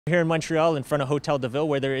Here in Montreal, in front of Hotel de Ville,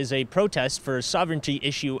 where there is a protest for a sovereignty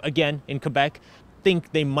issue again in Quebec.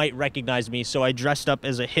 Think they might recognize me, so I dressed up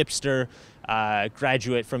as a hipster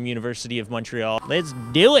graduate from University of Montreal. Let's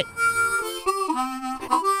do it!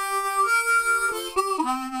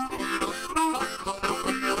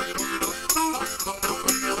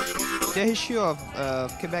 The issue of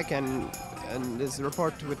Quebec and this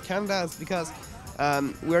report with Canada is because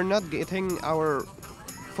we're not getting our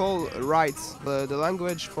full rights. The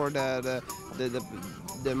language for the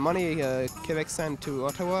money Quebec sent to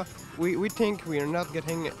Ottawa, we think we are not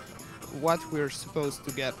getting what we're supposed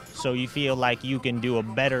to get. So you feel like you can do a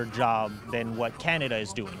better job than what Canada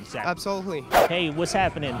is doing? Exactly. Absolutely. Hey, what's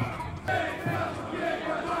happening?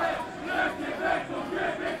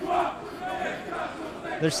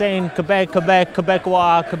 They're saying Quebec, Quebec,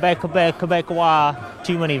 Quebecois, Quebec, Quebec, Quebecois.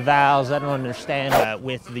 Too many vowels. I don't understand.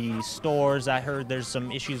 With the stores, I heard there's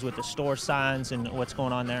some issues with the store signs and what's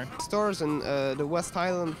going on there. Stores in the West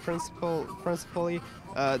Island, principally,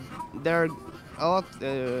 there a lot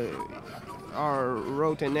are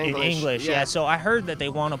wrote in English. In English, yeah. So I heard that they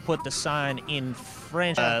want to put the sign in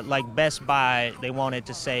French, like Best Buy. They want it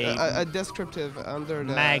to say a descriptive under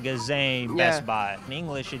the magazine Best Buy. In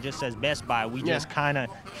English, it just says Best Buy. We just kind of,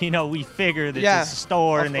 we figure that it's a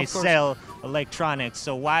store and they sell electronics.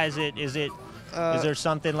 So why is it? Is there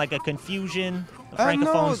something like a confusion?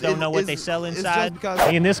 Francophones don't know what they sell inside.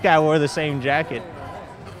 Me and this guy wore the same jacket.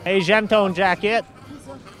 Hey, j'aime ton jacket.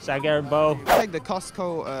 Sagarbo. Take the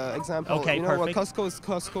Costco example. Okay, you know perfect. what Costco is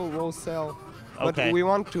Costco wholesale. Okay. But we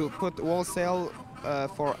want to put wholesale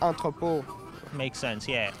for entrepot. Makes sense,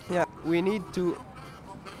 yeah. Yeah, we need to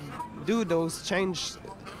do those change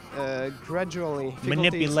gradually.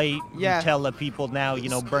 Manipulate, you tell the people now,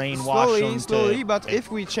 brainwash them. Slowly, but if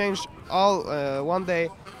we change all one day,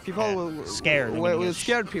 people will scare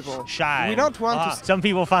people. Shy. We don't want to. Some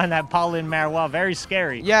people find that Pauline Marois very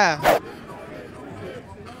scary. Yeah.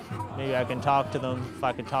 Maybe I can talk to them. If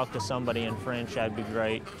I could talk to somebody in French, that'd be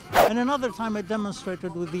great. And another time I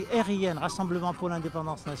demonstrated with the RIN, Rassemblement pour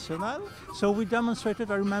l'Indépendance Nationale. So we demonstrated,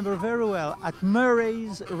 I remember very well, at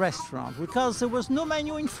Murray's restaurant because there was no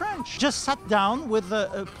menu in French. Just sat down with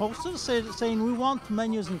a poster saying we want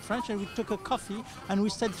menus in French, and we took a coffee and we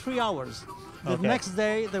stayed 3 hours. The next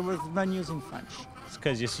day there were menus in French. It's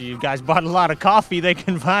because you guys bought a lot of coffee. They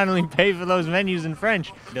can finally pay for those menus in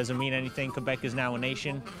French. It doesn't mean anything. Quebec is now a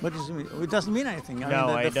nation. What does it mean? It doesn't mean anything.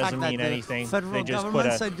 No, it doesn't mean anything. They just put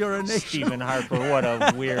a Stephen Harper. What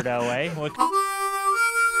a weirdo, eh? What